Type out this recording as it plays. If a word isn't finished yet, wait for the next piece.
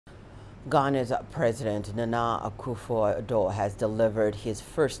Ghana's President Nana Akufo-Addo has delivered his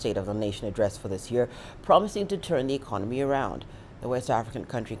first State of the Nation address for this year, promising to turn the economy around. The West African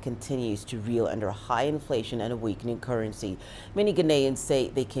country continues to reel under high inflation and a weakening currency. Many Ghanaians say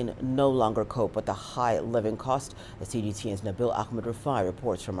they can no longer cope with the high living cost. The CGTN's Nabil Ahmed-Rufai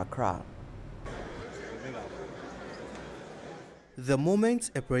reports from Accra. The moment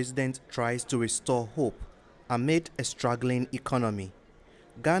a president tries to restore hope amid a struggling economy,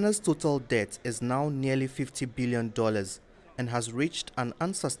 Ghana's total debt is now nearly $50 billion and has reached an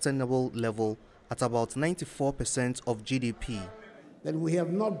unsustainable level at about 94% of GDP. That we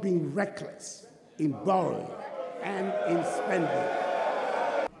have not been reckless in borrowing and in spending.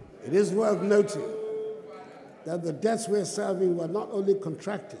 It is worth noting that the debts we're serving were not only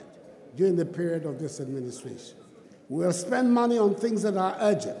contracted during the period of this administration. We will spend money on things that are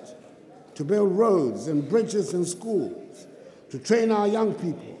urgent, to build roads and bridges and schools, to train our young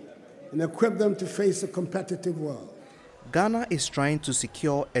people and equip them to face a competitive world. Ghana is trying to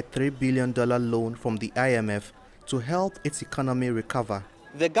secure a $3 billion loan from the IMF to help its economy recover.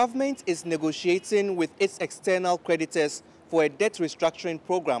 The government is negotiating with its external creditors for a debt restructuring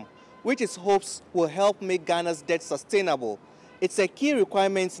program, which it hopes will help make Ghana's debt sustainable. It's a key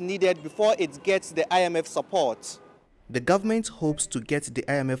requirement needed before it gets the IMF support. The government hopes to get the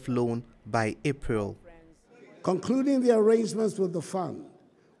IMF loan by April. Concluding the arrangements with the fund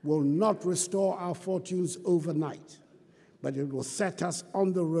will not restore our fortunes overnight, but it will set us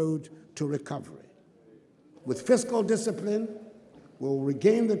on the road to recovery. With fiscal discipline, we'll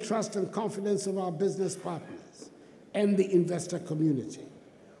regain the trust and confidence of our business partners and the investor community,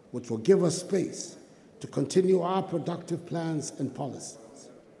 which will give us space to continue our productive plans and policies.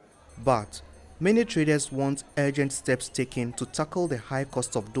 But many traders want urgent steps taken to tackle the high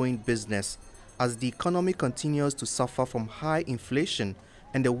cost of doing business as the economy continues to suffer from high inflation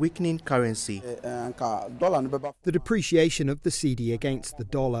and a weakening currency. The depreciation of the cedi against the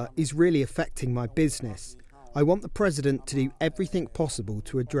dollar is really affecting my business. I want the president to do everything possible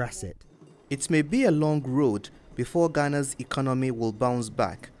to address it. It may be a long road before Ghana's economy will bounce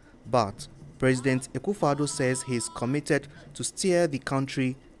back, but President Akufo-Addo says he is committed to steer the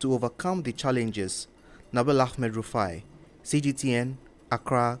country to overcome the challenges. Nabil Ahmed-Rufai, CGTN,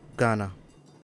 Accra, Ghana.